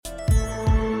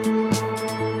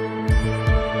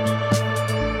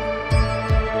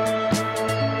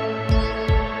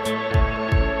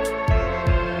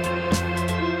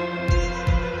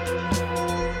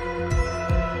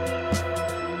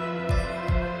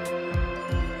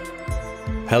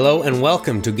Hello and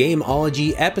welcome to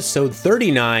Gameology episode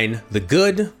 39, The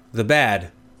Good, the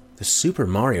Bad, the Super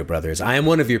Mario Brothers. I am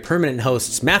one of your permanent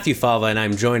hosts, Matthew Fava, and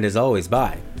I'm joined as always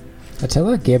by...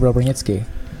 Attila, Gabriel Brunitsky.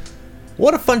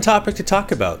 What a fun topic to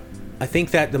talk about. I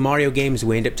think that the Mario games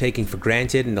we end up taking for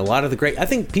granted, and a lot of the great... I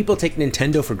think people take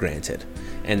Nintendo for granted,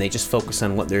 and they just focus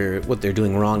on what they're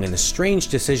doing wrong and the strange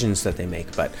decisions that they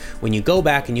make. But when you go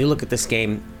back and you look at this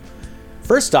game...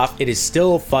 First off, it is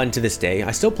still fun to this day.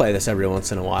 I still play this every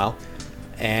once in a while.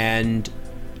 And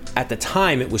at the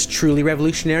time, it was truly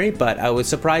revolutionary, but I was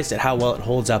surprised at how well it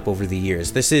holds up over the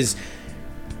years. This is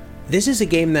a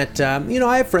game that,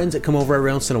 I have friends that come over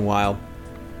every once in a while,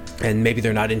 and maybe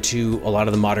they're not into a lot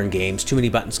of the modern games. Too many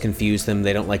buttons confuse them.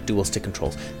 They don't like dual stick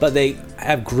controls. But they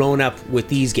have grown up with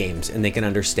these games, and they can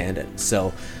understand it.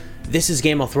 So this is a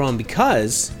game I'll throw in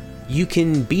because... you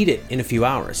can beat it in a few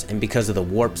hours, and because of the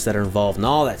warps that are involved and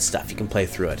all that stuff, you can play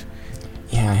through it.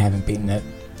 Yeah, I haven't beaten it.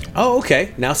 Oh,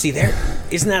 okay. Now see there.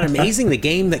 Isn't that amazing? The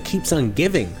game that keeps on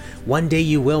giving. One day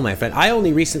you will, my friend. I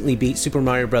only recently beat Super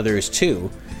Mario Brothers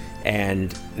 2,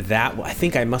 and that, I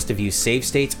think I must have used save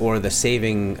states or the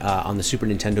saving on the Super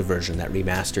Nintendo version that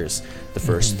remasters the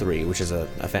first three, which is a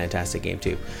fantastic game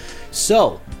too.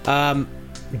 So,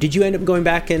 did you end up going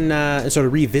back and sort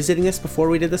of revisiting this before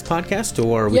we did this podcast,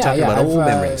 or are we talking about old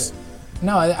memories?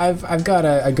 No, I've got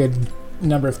a good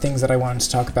number of things that I wanted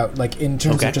to talk about, like in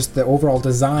terms of just the overall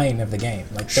design of the game.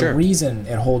 Like the reason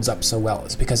it holds up so well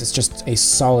is because it's just a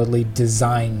solidly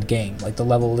designed game. Like the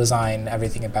level design,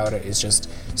 everything about it is just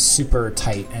super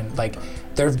tight, and like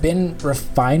there have been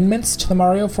refinements to the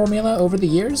Mario formula over the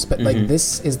years, but like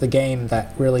this is the game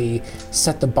that really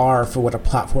set the bar for what a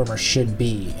platformer should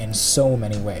be in so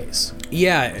many ways.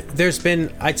 Yeah, there's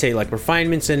been, I'd say, like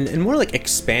refinements and more like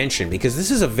expansion, because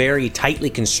this is a very tightly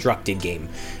constructed game.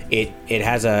 It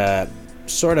has a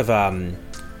sort of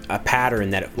a pattern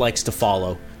that it likes to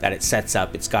follow, that it sets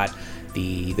up. It's got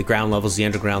the ground levels, the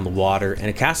underground, the water, and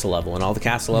a castle level, and all the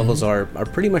castle levels are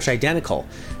pretty much identical.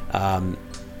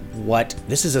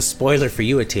 This is a spoiler for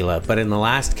you, Attila, but in the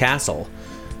last castle,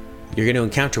 you're going to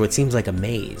encounter what seems like a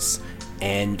maze.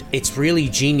 And it's really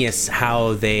genius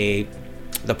how the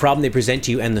problem they present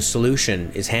to you and the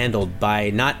solution is handled by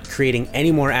not creating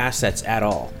any more assets at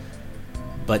all,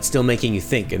 but still making you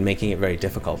think and making it very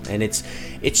difficult. And it's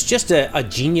just a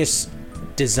genius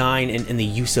design and the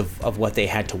use of what they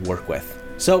had to work with.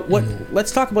 So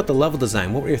let's talk about the level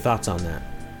design. What were your thoughts on that?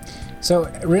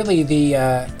 So really, the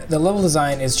level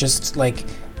design is just like,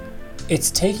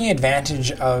 it's taking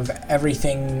advantage of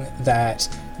everything that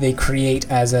they create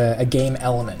as a game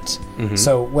element.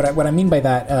 So what I mean by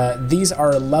that, these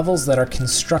are levels that are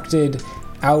constructed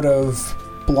out of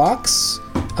blocks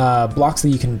that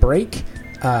you can break,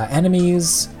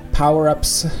 enemies,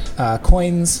 power-ups,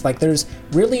 coins. Like there's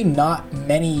really not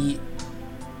many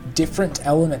different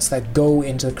elements that go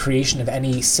into the creation of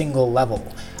any single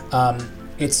level.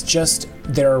 It's just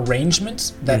their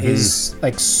arrangement that is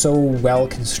like so well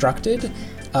constructed.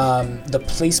 The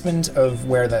placement of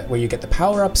where you get the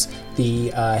power-ups, the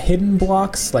hidden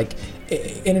blocks, like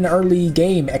in an early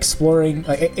game, exploring,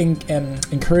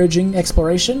 encouraging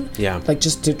exploration. Yeah. Like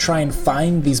just to try and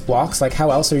find these blocks. Like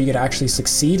how else are you going to actually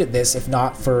succeed at this if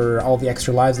not for all the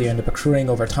extra lives that you end up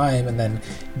accruing over time and then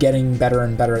getting better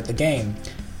and better at the game?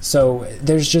 So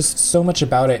there's just so much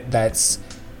about it that's...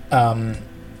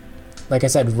 like I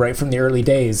said, right from the early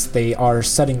days, they are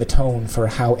setting the tone for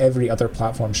how every other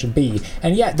platform should be.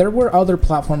 And yeah, there were other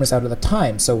platformers out at the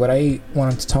time. So what I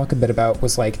wanted to talk a bit about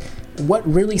was like what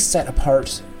really set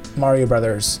apart Mario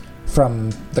Brothers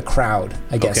from the crowd,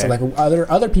 I guess. So like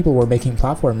other people were making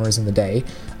platformers in the day,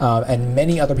 and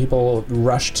many other people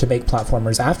rushed to make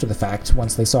platformers after the fact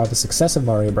once they saw the success of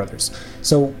Mario Brothers.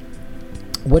 So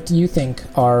what do you think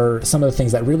are some of the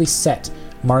things that really set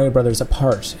Mario Brothers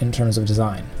apart in terms of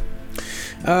design?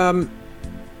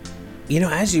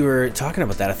 As you were talking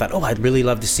about that, I thought, I'd really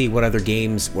love to see what other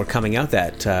games were coming out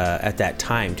at that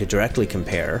time to directly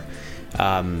compare.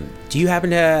 Do you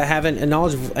happen to have a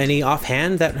knowledge of any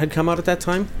offhand that had come out at that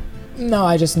time? No,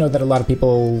 I just know that a lot of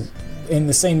people, in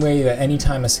the same way that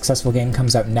anytime a successful game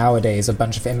comes out nowadays, a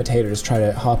bunch of imitators try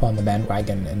to hop on the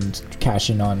bandwagon and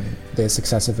cash in on the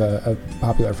success of a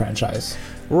popular franchise.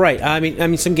 Right. I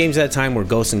mean, some games at that time were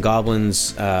Ghosts and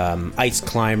Goblins, Ice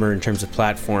Climber in terms of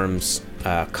platforms,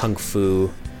 Kung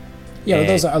Fu. Yeah,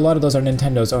 a lot of those are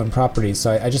Nintendo's own properties.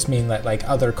 So I just mean that like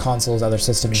other consoles, other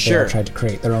systems, they all tried to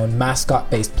create their own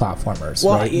mascot-based platformers.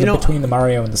 Well, right? Between the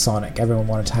Mario and the Sonic, everyone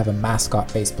wanted to have a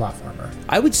mascot-based platformer.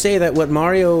 I would say that what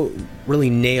Mario really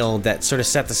nailed, that sort of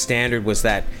set the standard, was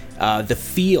that the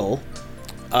feel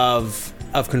of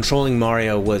controlling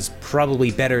Mario was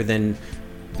probably better than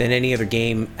than any other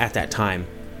game at that time.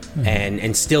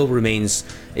 And still remains,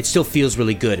 it still feels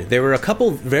really good. There were a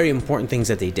couple very important things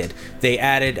that they did. They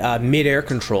added mid-air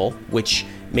control, which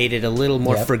made it a little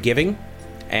more forgiving,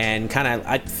 and kind of,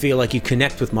 I feel like you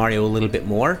connect with Mario a little bit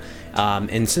more.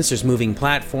 And since there's moving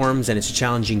platforms and it's a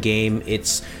challenging game,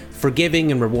 it's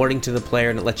forgiving and rewarding to the player,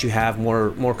 and it lets you have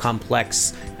more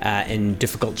complex and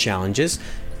difficult challenges.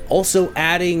 Also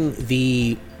adding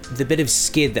the bit of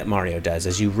skid that Mario does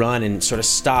as you run and sort of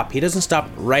stop. He doesn't stop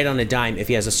right on a dime if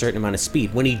he has a certain amount of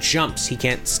speed. When he jumps, he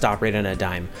can't stop right on a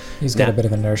dime. He's got a bit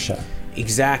of inertia.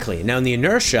 Exactly. Now, the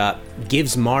inertia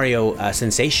gives Mario a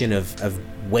sensation of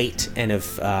weight and of...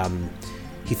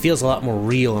 he feels a lot more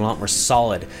real and a lot more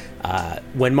solid.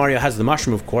 When Mario has the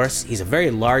mushroom, of course, he's a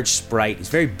very large sprite. He's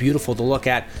very beautiful to look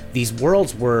at. These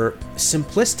worlds were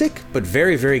simplistic, but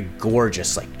very, very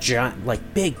gorgeous. Like giant,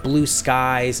 like big blue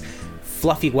skies,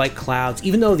 fluffy white clouds.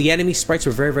 Even though the enemy sprites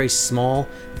were very, very small,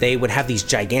 they would have these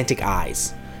gigantic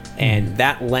eyes. And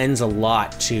that lends a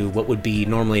lot to what would be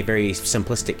normally a very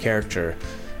simplistic character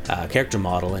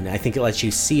model. And I think it lets you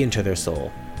see into their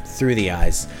soul through the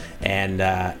eyes. And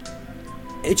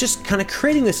it's just kind of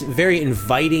creating this very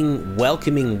inviting,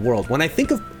 welcoming world. When I think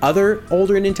of other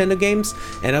older Nintendo games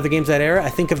and other games that era, I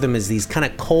think of them as these kind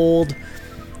of cold...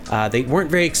 they weren't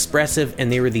very expressive,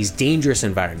 and they were these dangerous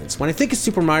environments. When I think of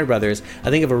Super Mario Brothers, I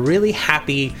think of a really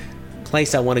happy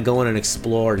place I want to go in and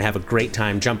explore and have a great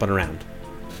time jumping around.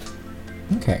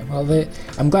 Okay, well,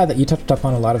 I'm glad that you touched up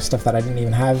on a lot of stuff that I didn't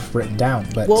even have written down.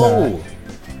 But Whoa!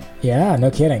 Yeah,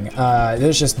 no kidding.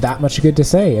 There's just that much good to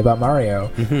say about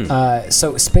Mario.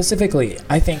 So specifically,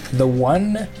 I think the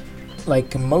one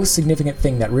most significant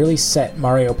thing that really set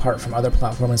Mario apart from other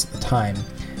platformers at the time,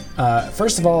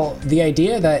 first of all, the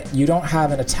idea that you don't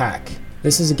have an attack.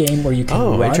 This is a game where you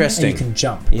can run and you can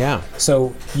jump. Yeah.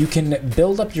 So you can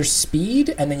build up your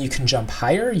speed, and then you can jump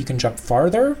higher, you can jump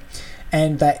farther,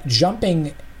 and that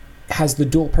jumping has the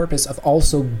dual purpose of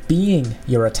also being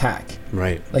your attack.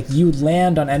 Right. Like, you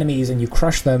land on enemies and you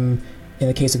crush them in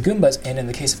the case of Goombas, and in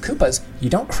the case of Koopas, you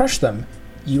don't crush them.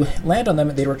 You land on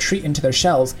them, they retreat into their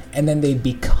shells, and then they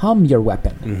become your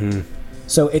weapon.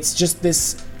 So it's just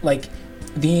this, what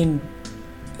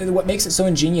makes it so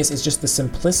ingenious is just the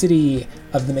simplicity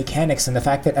of the mechanics and the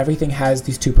fact that everything has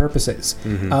these two purposes.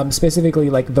 Specifically,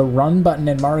 the run button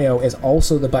in Mario is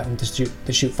also the button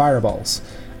to shoot fireballs.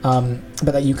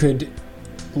 But that you could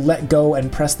let go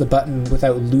and press the button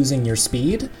without losing your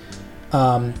speed.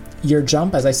 Your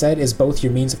jump, as I said, is both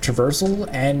your means of traversal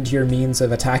and your means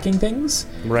of attacking things.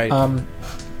 Right.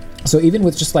 So even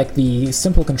with just the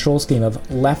simple control scheme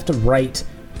of left, right,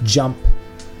 jump,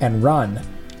 and run,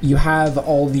 you have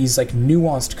all these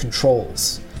nuanced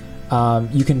controls.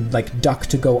 You can duck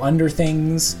to go under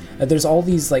things. There's all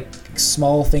these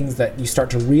small things that you start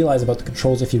to realize about the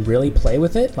controls if you really play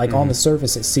with it. On the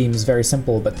surface it seems very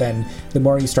simple, but then the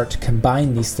more you start to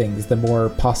combine these things, the more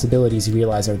possibilities you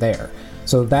realize are there.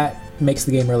 So that makes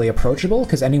the game really approachable,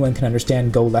 because anyone can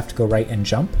understand go left, go right, and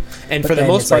jump. And for the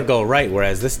most part, go right,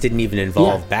 whereas this didn't even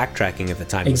involve backtracking at the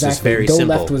time. It was just very simple.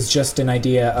 Go left was just an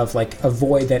idea of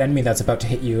avoid that enemy that's about to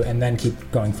hit you, and then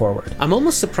keep going forward. I'm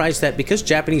almost surprised that because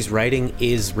Japanese writing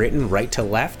is written right to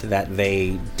left, that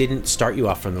they didn't start you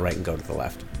off from the right and go to the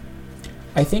left.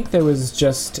 I think there was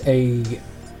just a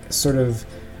sort of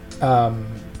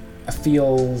a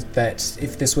feel that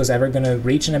if this was ever going to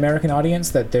reach an American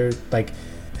audience, that they're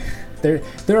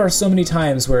there are so many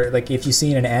times where if you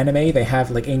see in an anime they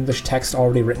have English text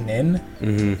already written in.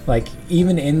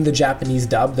 Even in the Japanese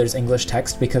dub there's English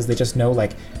text, because they just know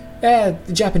the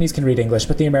Japanese can read English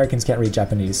but the Americans can't read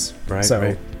Japanese,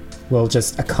 so we'll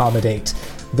just accommodate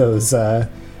those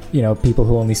people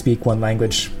who only speak one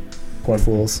language. Poor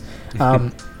fools.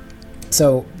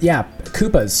 So yeah,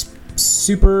 Koopas,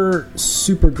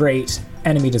 super great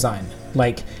enemy design.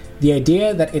 The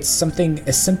idea that it's something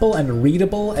as simple and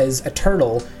readable as a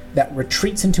turtle that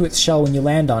retreats into its shell when you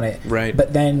land on it, right?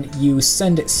 But then you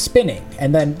send it spinning,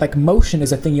 and then motion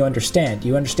is a thing you understand.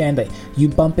 You understand that you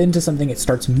bump into something, it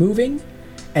starts moving,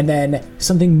 and then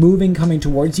something moving coming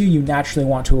towards you, you naturally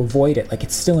want to avoid it.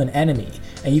 It's still an enemy,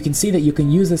 and you can see that you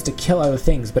can use this to kill other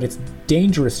things, but it's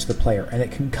dangerous to the player, and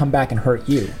it can come back and hurt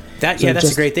you. That's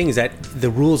a great thing, is that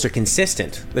the rules are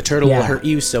consistent. The turtle will hurt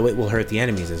you, so it will hurt the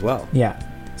enemies as well. Yeah.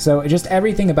 So just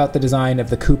everything about the design of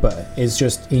the Koopa is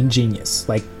just ingenious.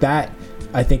 That,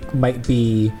 I think, might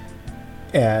be,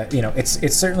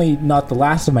 it's certainly not the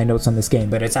last of my notes on this game,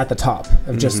 but it's at the top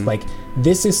of just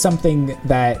this is something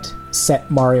that set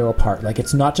Mario apart.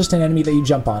 It's not just an enemy that you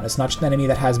jump on. It's not just an enemy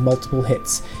that has multiple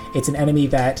hits. It's an enemy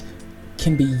that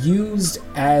can be used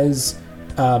as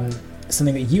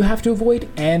something that you have to avoid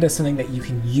and as something that you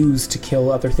can use to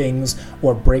kill other things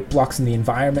or break blocks in the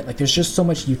environment. Like, there's just so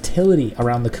much utility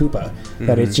around the Koopa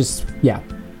that it's just,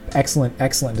 excellent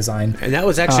design. And that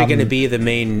was actually going to be the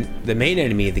main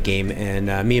enemy of the game. And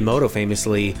Miyamoto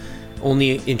famously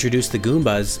only introduced the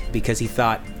Goombas because he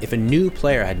thought if a new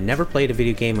player had never played a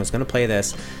video game, was going to play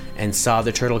this, and saw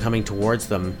the turtle coming towards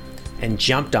them and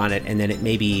jumped on it, and then it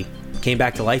maybe came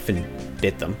back to life and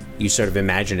bit them, you sort of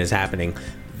imagine is happening,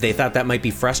 they thought that might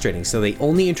be frustrating. So they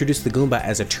only introduced the Goomba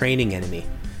as a training enemy,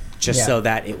 just so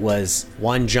that it was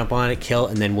one, jump on it, kill,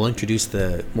 and then we'll introduce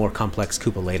the more complex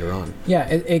Koopa later on. Yeah,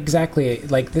 exactly.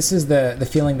 Like, this is the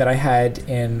feeling that I had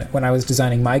when I was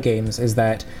designing my games, is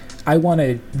that I want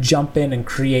to jump in and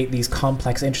create these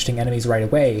complex, interesting enemies right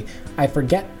away. I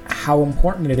forget how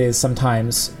important it is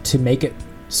sometimes to make it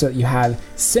so that you have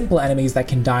simple enemies that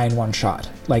can die in one shot.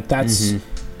 Like, that's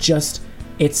just,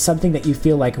 it's something that you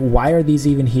feel like, why are these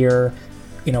even here?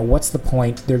 You know, what's the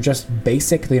point? They're just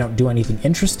basic. They don't do anything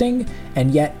interesting.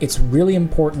 And yet it's really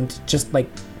important just like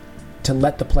to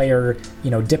let the player,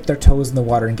 dip their toes in the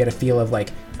water and get a feel of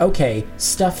like, okay,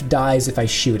 stuff dies if I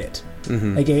shoot it.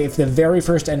 Like, if the very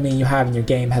first enemy you have in your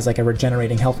game has like a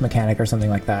regenerating health mechanic or something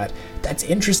like that, that's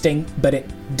interesting, but it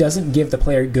doesn't give the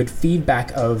player good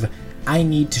feedback of, I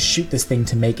need to shoot this thing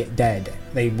to make it dead.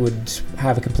 They would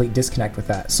have a complete disconnect with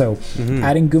that. So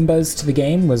adding Goombas to the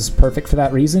game was perfect for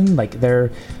that reason. Like,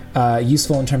 they're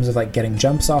useful in terms of like getting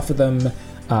jumps off of them.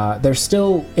 They're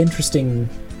still interestingly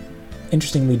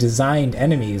designed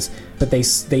enemies, but they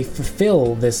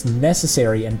fulfill this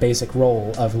necessary and basic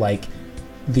role of like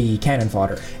the cannon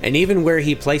fodder. And even where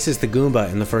he places the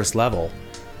Goomba in the first level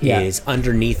is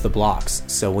underneath the blocks.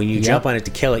 So when you jump on it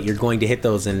to kill it, you're going to hit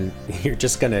those and you're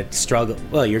just going to struggle.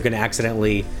 Well, you're going to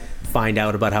accidentally find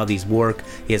out about how these work.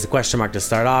 He has a question mark to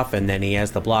start off, and then he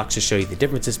has the blocks to show you the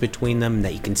differences between them,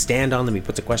 that you can stand on them. He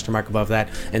puts a question mark above that,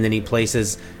 and then he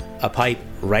places a pipe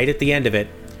right at the end of it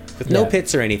with no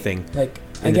pits or anything. Like,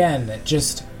 again,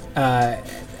 just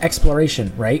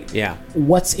exploration, right? Yeah.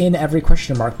 What's in every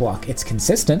question mark block? It's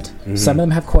consistent. Some of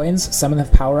them have coins, some of them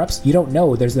have power-ups. You don't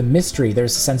know. There's a mystery.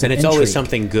 There's a sense of intrigue. And it's always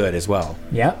something good as well.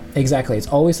 Yeah, exactly. It's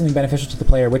always something beneficial to the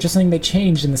player, which is something they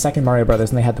changed in the second Mario Brothers,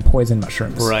 and they had the poison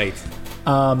mushrooms. Right.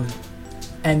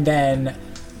 And then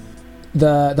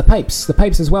the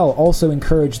pipes as well also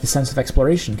encourage the sense of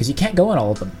exploration, because you can't go in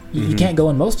all of them. You can't go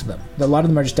in most of them. A lot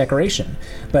of them are just decoration.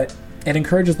 But it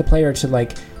encourages the player to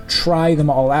like try them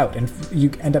all out, and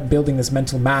you end up building this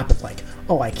mental map of like,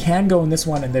 oh, I can go in this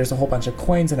one and there's a whole bunch of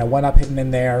coins and a 1-up hidden in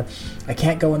there. I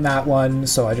can't go in that one,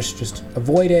 so I just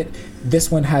avoid it. This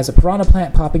one has a piranha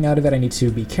plant popping out of it. I need to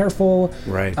be careful.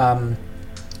 Right.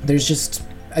 There's just,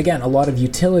 again, a lot of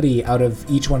utility out of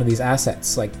each one of these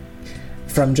assets, like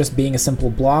from just being a simple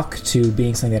block to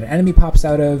being something that an enemy pops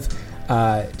out of,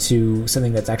 to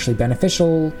something that's actually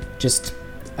beneficial. Just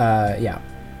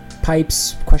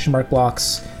pipes, question mark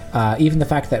blocks, even the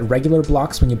fact that regular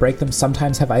blocks, when you break them,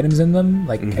 sometimes have items in them.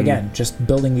 Like, again, just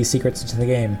building these secrets into the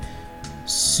game.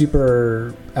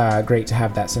 Super great to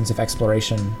have that sense of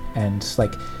exploration and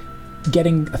like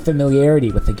getting a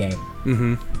familiarity with the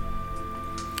game.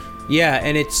 Yeah,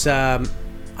 and it's I'm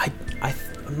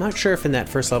not sure if in that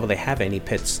first level they have any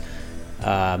pits,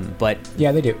 but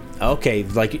yeah, they do. Okay,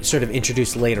 like sort of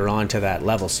introduced later on to that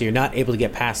level, so you're not able to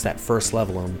get past that first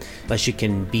level unless you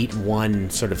can beat one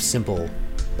sort of simple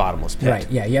bottomless pit.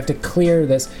 Right, yeah, you have to clear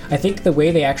this. I think the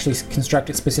way they actually construct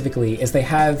it specifically is they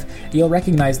have, you'll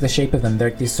recognize the shape of them.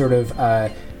 They're these sort of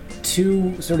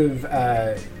two sort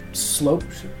of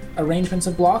sloped arrangements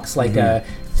of blocks, like a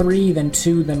 3, then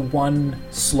 2, then 1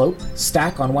 slope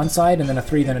stack on one side, and then a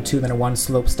 3, then a 2, then a 1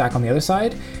 slope stack on the other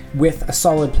side, with a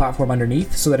solid platform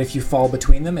underneath, so that if you fall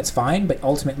between them, it's fine, but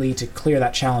ultimately to clear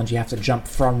that challenge, you have to jump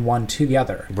from one to the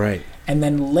other. Right. And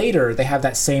then later, they have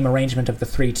that same arrangement of the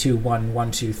 3, 2, 1,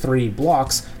 1, 2, 3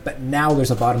 blocks, but now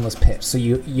there's a bottomless pit. So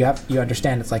you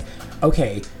understand, it's like,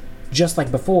 okay, just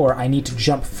like before, I need to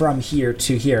jump from here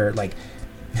to here. Like,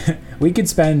 we could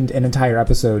spend an entire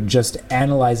episode just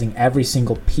analyzing every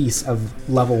single piece of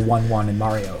level 1-1 in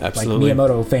Mario. Absolutely. Like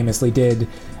Miyamoto famously did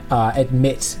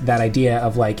admit that idea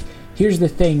of like, here's the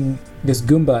thing, this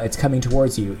Goomba, it's coming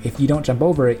towards you. If you don't jump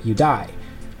over it, you die.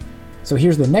 So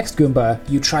here's the next Goomba,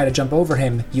 you try to jump over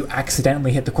him, you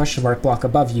accidentally hit the question mark block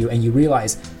above you, and you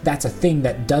realize that's a thing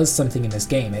that does something in this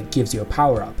game. It gives you a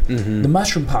power-up. The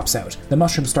mushroom pops out. The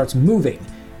mushroom starts moving.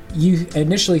 You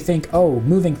initially think, oh,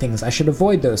 moving things, I should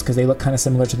avoid those because they look kind of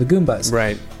similar to the Goombas.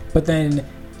 Right. But then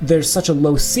there's such a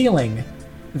low ceiling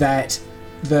that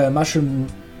the mushroom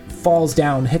falls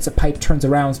down, hits a pipe, turns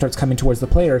around, starts coming towards the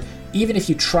player, even if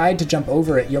you tried to jump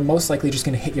over it, you're most likely just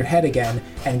going to hit your head again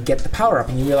and get the power up,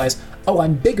 and you realize, oh,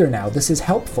 I'm bigger now. This is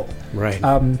helpful. Right.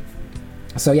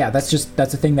 So yeah, that's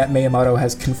a thing that Miyamoto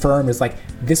has confirmed, is like,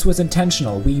 this was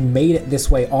intentional. We made it this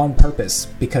way on purpose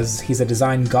because he's a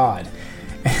design god.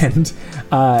 And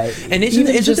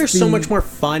isn't there so much more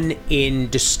fun in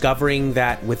discovering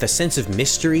that with a sense of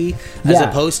mystery, as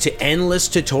opposed to endless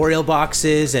tutorial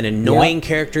boxes and annoying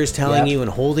characters telling you and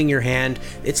holding your hand?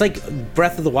 It's like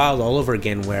Breath of the Wild all over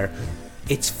again, where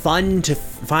it's fun to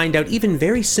find out even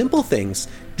very simple things.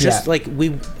 Just like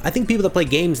I think people that play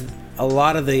games, a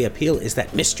lot of the appeal is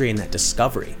that mystery and that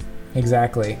discovery.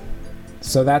 Exactly.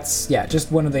 So that's,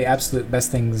 just one of the absolute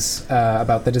best things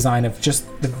about the design of just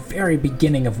the very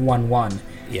beginning of 1.1.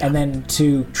 Yeah. And then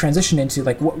to transition into,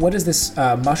 like, what does this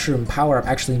mushroom power-up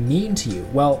actually mean to you?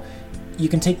 Well, you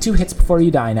can take 2 hits before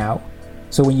you die now.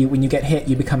 So when you get hit,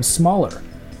 you become smaller.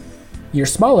 You're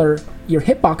smaller, your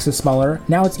hitbox is smaller,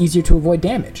 now it's easier to avoid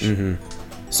damage. Mm-hmm.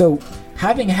 So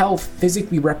having health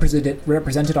physically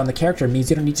represented on the character means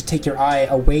you don't need to take your eye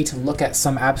away to look at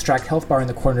some abstract health bar in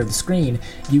the corner of the screen.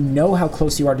 You know how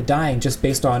close you are to dying just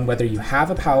based on whether you have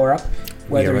a power-up,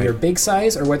 whether you're big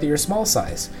size, or whether you're small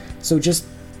size. So just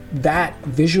that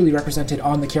visually represented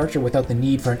on the character without the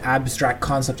need for an abstract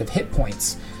concept of hit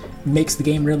points makes the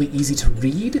game really easy to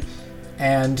read,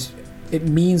 and it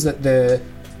means that the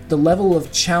level of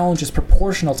challenge is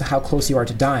proportional to how close you are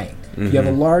to dying. Mm-hmm. You have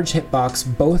a large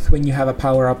hitbox both when you have a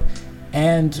power-up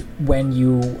and when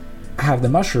you have the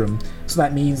mushroom, so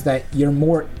that means that you're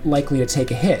more likely to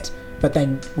take a hit. But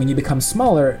then when you become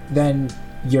smaller, then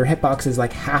your hitbox is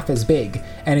like half as big,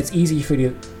 and it's easier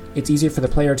for the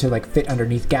player to like fit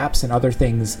underneath gaps and other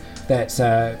things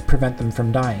that prevent them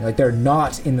from dying. Like, they're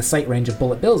not in the sight range of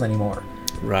bullet bills anymore.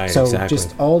 Right. So exactly.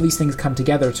 Just all these things come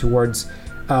together towards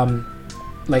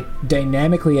like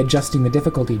dynamically adjusting the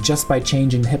difficulty just by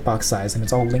changing the hitbox size, and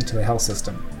it's all linked to the health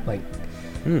system. Like,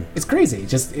 it's crazy.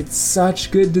 Just, it's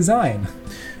such good design.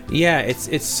 Yeah,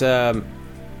 it's a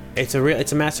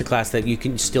masterclass that you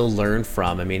can still learn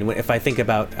from. I mean, if I think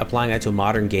about applying that to a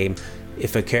modern game,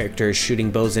 if a character is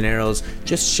shooting bows and arrows,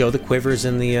 just show the quivers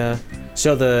in the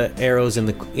show the arrows in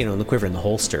the in the quiver in the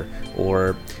holster.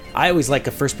 Or I always like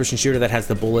a first-person shooter that has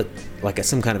the bullet, like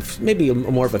some kind of, maybe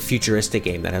more of a futuristic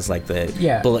game that has like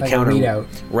the bullet like counter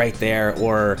right there,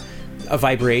 or a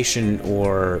vibration,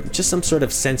 or just some sort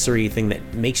of sensory thing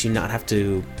that makes you not have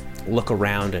to look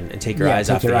around and take your eyes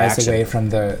off the action. Take your eyes away from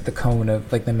the cone of,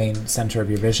 like, the main center of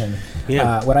your vision.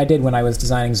 Yeah. What I did when I was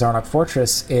designing Zarnok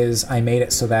Fortress is I made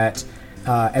it so that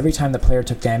every time the player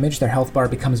took damage, their health bar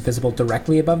becomes visible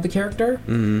directly above the character.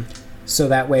 Mm-hmm. So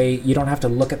that way you don't have to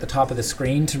look at the top of the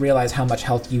screen to realize how much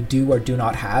health you do or do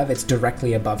not have. It's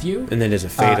directly above you. And then does it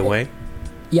fade away?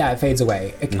 It fades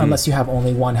away, unless you have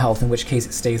only 1 health, in which case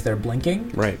it stays there blinking.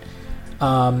 Right.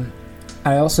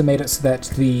 I also made it so that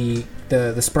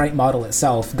the sprite model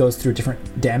itself goes through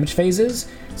different damage phases.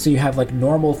 So you have like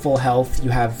normal full health,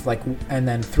 you have like, and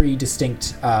then 3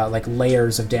 distinct like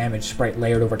layers of damage sprite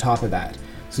layered over top of that.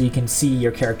 So you can see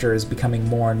your character is becoming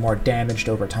more and more damaged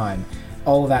over time.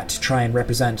 All of that to try and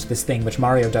represent this thing which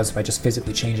Mario does by just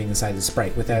physically changing the size of the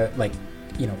sprite without, like,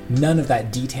 none of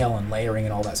that detail and layering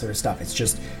and all that sort of stuff. It's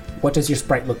just, what does your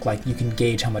sprite look like? You can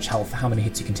gauge how much health, how many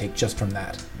hits you can take just from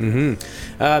that. Mm-hmm.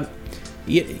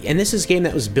 And this is a game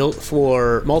that was built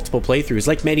for multiple playthroughs,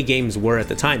 like many games were at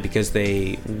the time, because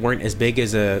they weren't as big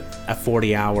as a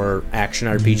 40-hour action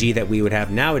RPG that we would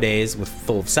have nowadays with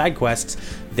full of side quests.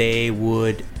 They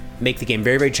would make the game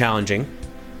very, very challenging.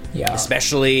 Yeah.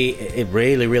 Especially, it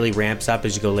really, really ramps up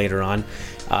as you go later on.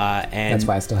 And that's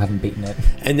why I still haven't beaten it.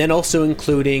 And then also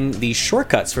including these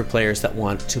shortcuts for players that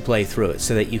want to play through it,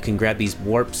 so that you can grab these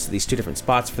warps, these 2 different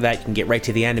spots for that. You can get right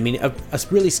to the end. I mean, a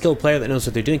really skilled player that knows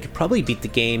what they're doing could probably beat the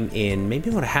game in maybe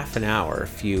about a half an hour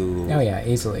if you... Oh yeah,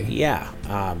 easily. Yeah.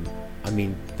 I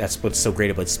mean, that's what's so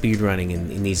great about speedrunning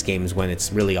in these games, when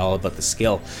it's really all about the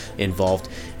skill involved.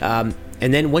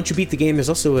 And then once you beat the game, there's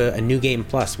also a new game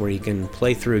plus where you can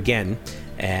play through again,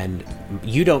 and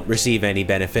you don't receive any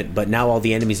benefit, but now all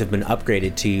the enemies have been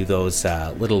upgraded to those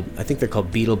little, I think they're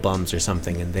called beetle bums or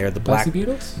something, and they're the black... Bossy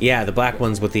beetles? Yeah, the black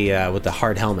ones with the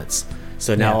hard helmets.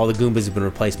 So now all the Goombas have been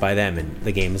replaced by them, and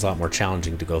the game is a lot more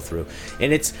challenging to go through.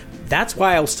 And that's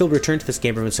why I'll still return to this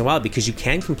game every once in a while, because you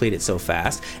can complete it so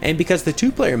fast, and because the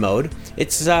 2-player mode,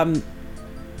 it's I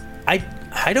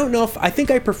don't know if I think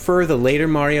I prefer the later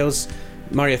Marios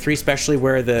Mario 3 especially,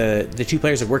 where the two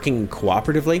players are working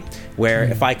cooperatively, where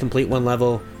if I complete one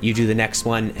level, you do the next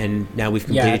one, and now we've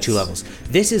completed 2 levels.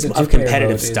 This is a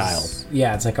competitive style.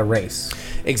 It's like a race.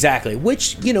 Exactly,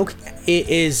 which,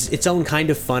 is its own kind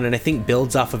of fun, and I think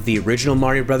builds off of the original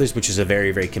Mario Brothers, which is a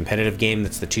very, very competitive game.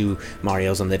 That's the 2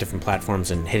 Marios on the different platforms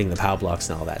and hitting the power blocks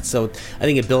and all that. So I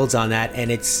think it builds on that,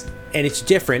 and it's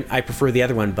different. I prefer the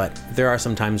other one, but there are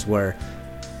some times where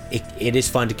it is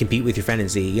fun to compete with your friend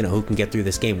and see, who can get through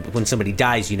this game. When somebody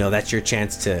dies, that's your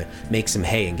chance to make some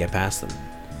hay and get past them.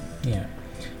 Yeah.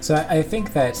 So I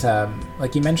think that,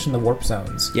 like you mentioned, the warp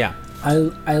zones. Yeah.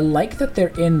 I like that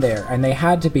they're in there, and they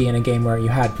had to be in a game where you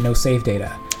had no save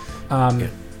data. And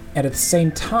at the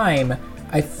same time,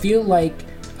 I feel like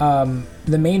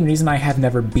the main reason I have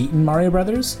never beaten Mario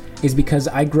Brothers is because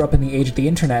I grew up in the age of the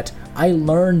internet. I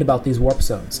learned about these warp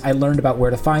zones. I learned about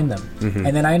where to find them.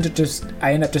 And then I end up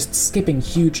just skipping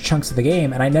huge chunks of the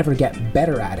game, and I never get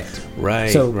better at it.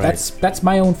 Right. So that's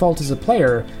my own fault as a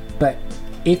player, but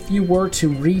if you were to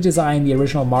redesign the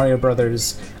original Mario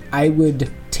Brothers, I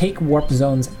would take warp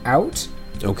zones out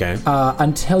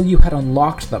until you had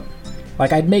unlocked them.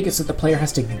 Like, I'd make it so the player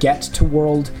has to get to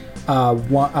world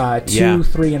 2,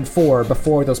 3, and 4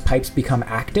 before those pipes become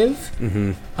active,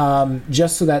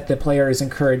 just so that the player is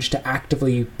encouraged to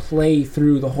actively play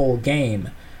through the whole game.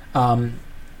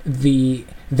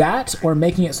 That or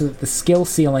making it so that the skill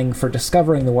ceiling for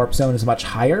discovering the warp zone is much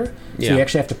higher, so you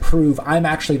actually have to prove, I'm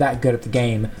actually that good at the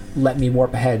game, let me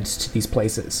warp ahead to these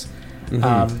places.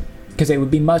 Because it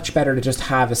would be much better to just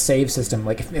have a save system.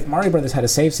 Like, if Mario Brothers had a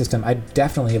save system, I'd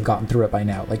definitely have gotten through it by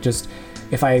now. Like, just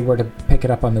if I were to pick it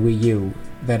up on the Wii U,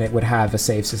 then it would have a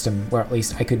save system where at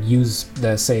least I could use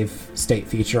the save state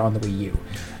feature on the Wii U.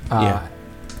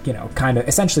 Kind of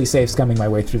essentially save scumming my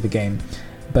way through the game.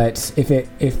 But if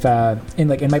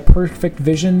in my perfect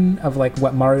vision of like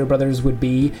what Mario Brothers would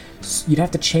be, you'd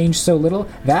have to change so little,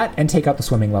 that and take out the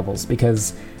swimming levels,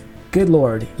 because good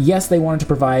lord, yes, they wanted to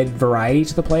provide variety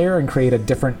to the player and create a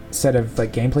different set of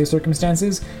like gameplay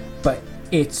circumstances, but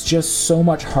it's just so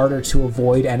much harder to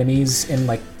avoid enemies in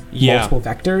like multiple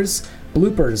vectors.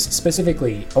 Bloopers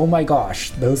specifically, oh my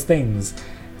gosh, those things,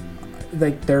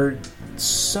 like, they're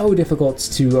so difficult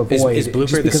to avoid. Is Blooper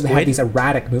just because the they have these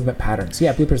erratic movement patterns.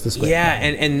 Yeah, Blooper's the squid. Yeah,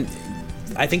 and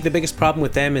I think the biggest problem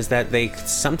with them is that they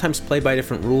sometimes play by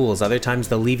different rules. Other times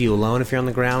they'll leave you alone if you're on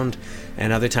the ground,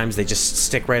 and other times they just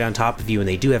stick right on top of you, and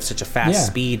they do have such a fast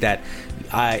speed that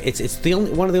it's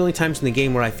one of the only times in the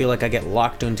game where I feel like I get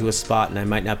locked into a spot and I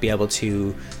might not be able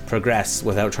to progress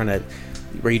without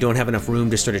where you don't have enough room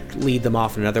to sort of lead them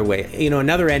off in another way.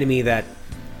 Another enemy that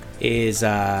is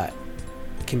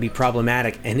can be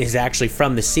problematic and is actually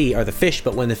from the sea are the fish,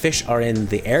 but when the fish are in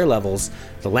the air levels,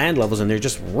 the land levels, and they're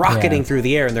just rocketing through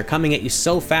the air and they're coming at you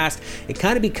so fast, it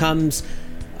kind of becomes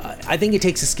I think it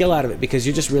takes a skill out of it, because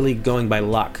you're just really going by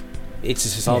luck. It's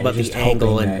just all about the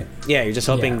angle, and you're just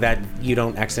hoping that you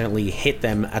don't accidentally hit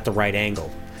them at the right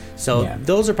angle. So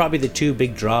those are probably the two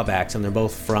big drawbacks, and they're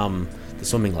both from the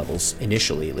swimming levels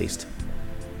initially, at least.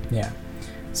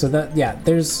 So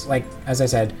there's, like, as I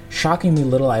said, shockingly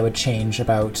little I would change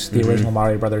about the original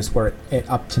Mario Brothers, were it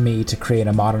up to me to create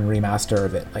a modern remaster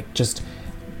of it. Like, just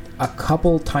a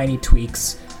couple tiny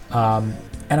tweaks.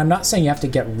 And I'm not saying you have to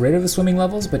get rid of the swimming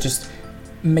levels, but just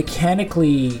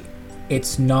mechanically,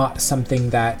 it's not something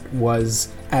that was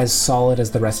as solid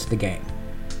as the rest of the game.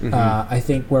 I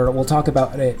think we'll talk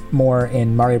about it more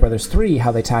in Mario Brothers 3,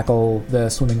 how they tackle the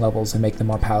swimming levels and make them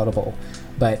more palatable.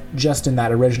 But just in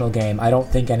that original game, I don't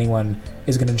think anyone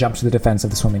is going to jump to the defense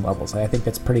of the swimming levels. I think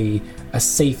that's pretty a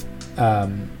safe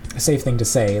thing to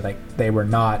say. Like, they were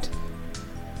not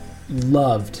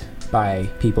loved by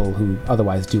people who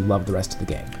otherwise do love the rest of the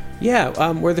game.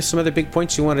 Yeah, were there some other big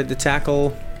points you wanted to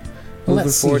tackle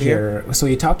moving forward here? So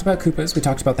we talked about Koopas, we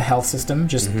talked about the health system,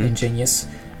 just ingenious.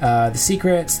 The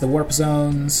secrets, the warp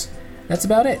zones, that's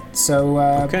about it.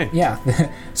 So,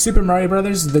 Super Mario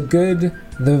Brothers, the good,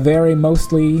 the very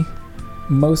mostly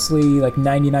like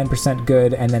 99%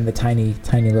 good, and then the tiny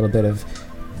little bit of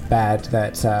bad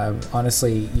that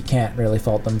honestly you can't really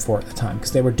fault them for at the time,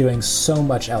 because they were doing so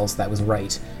much else that was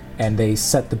right, and they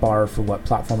set the bar for what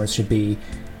platformers should be,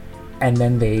 and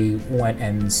then they went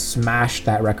and smashed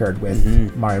that record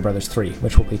with Mario Brothers 3,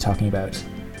 which we'll be talking about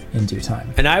in due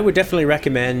time. And I would definitely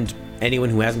recommend anyone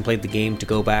who hasn't played the game to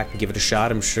go back and give it a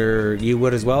shot. I'm sure you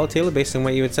would as well, Attila, based on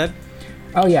what you had said.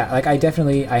 Oh yeah, like I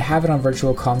have it on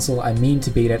Virtual Console. I mean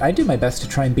to beat it. I do my best to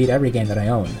try and beat every game that I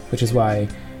own, which is why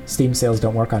Steam sales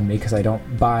don't work on me because I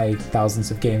don't buy thousands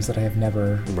of games that I have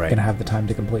never going to have the time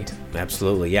to complete.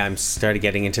 Absolutely. Yeah, I'm started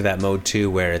getting into that mode too,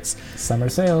 where it's summer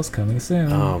sales coming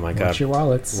soon. Oh my God. Watch your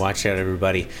wallets. Watch out,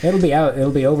 everybody. It'll be out.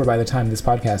 It'll be over by the time this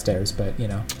podcast airs, but you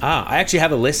know. I actually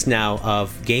have a list now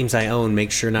of games I own.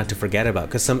 Make sure not to forget about,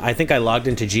 because I think I logged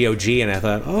into GOG and I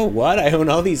thought, oh, what? I own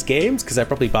all these games? Because I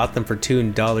probably bought them for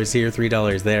 $2 here,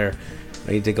 $3 there.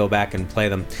 I need to go back and play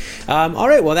them. All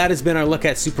right, well, that has been our look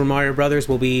at Super Mario Brothers.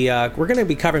 We're going to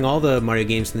be covering all the Mario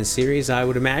games in this series, I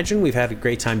would imagine. We've had a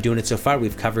great time doing it so far.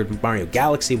 We've covered Mario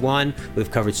Galaxy 1,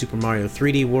 we've covered Super Mario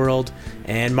 3D World,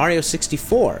 and Mario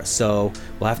 64. So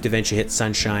we'll have to eventually hit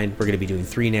Sunshine. We're going to be doing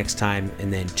 3 next time,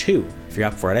 and then 2, if you're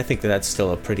up for it. I think that's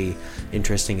still a pretty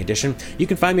interesting addition. You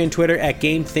can find me on Twitter at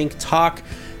GameThinkTalk.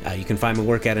 You can find my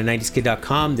work at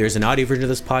a90skid.com. There's an audio version of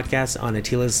this podcast on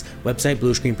Attila's website,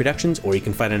 Blue Screen Productions, or you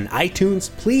can find it on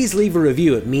iTunes. Please leave a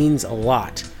review. It means a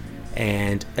lot.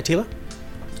 And Attila?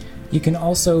 You can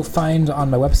also find on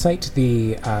my website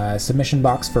the submission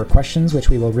box for questions, which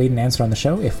we will read and answer on the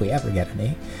show if we ever get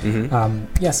any. Mm-hmm.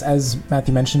 Yes, as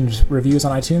Matthew mentioned, reviews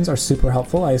on iTunes are super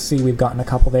helpful. I see we've gotten a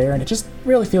couple there, and it just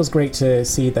really feels great to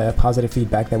see the positive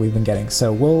feedback that we've been getting.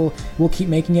 So we'll keep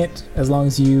making it as long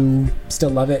as you still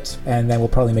love it, and then we'll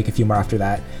probably make a few more after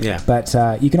that. Yeah. But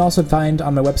you can also find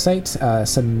on my website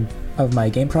some of my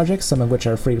game projects, some of which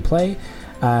are free to play.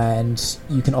 And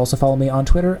you can also follow me on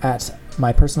Twitter at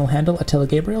my personal handle, Attila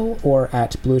Gabriel, or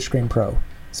at Blue Screen Pro.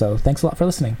 So thanks a lot for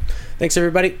listening. Thanks,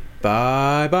 everybody.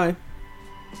 Bye-bye.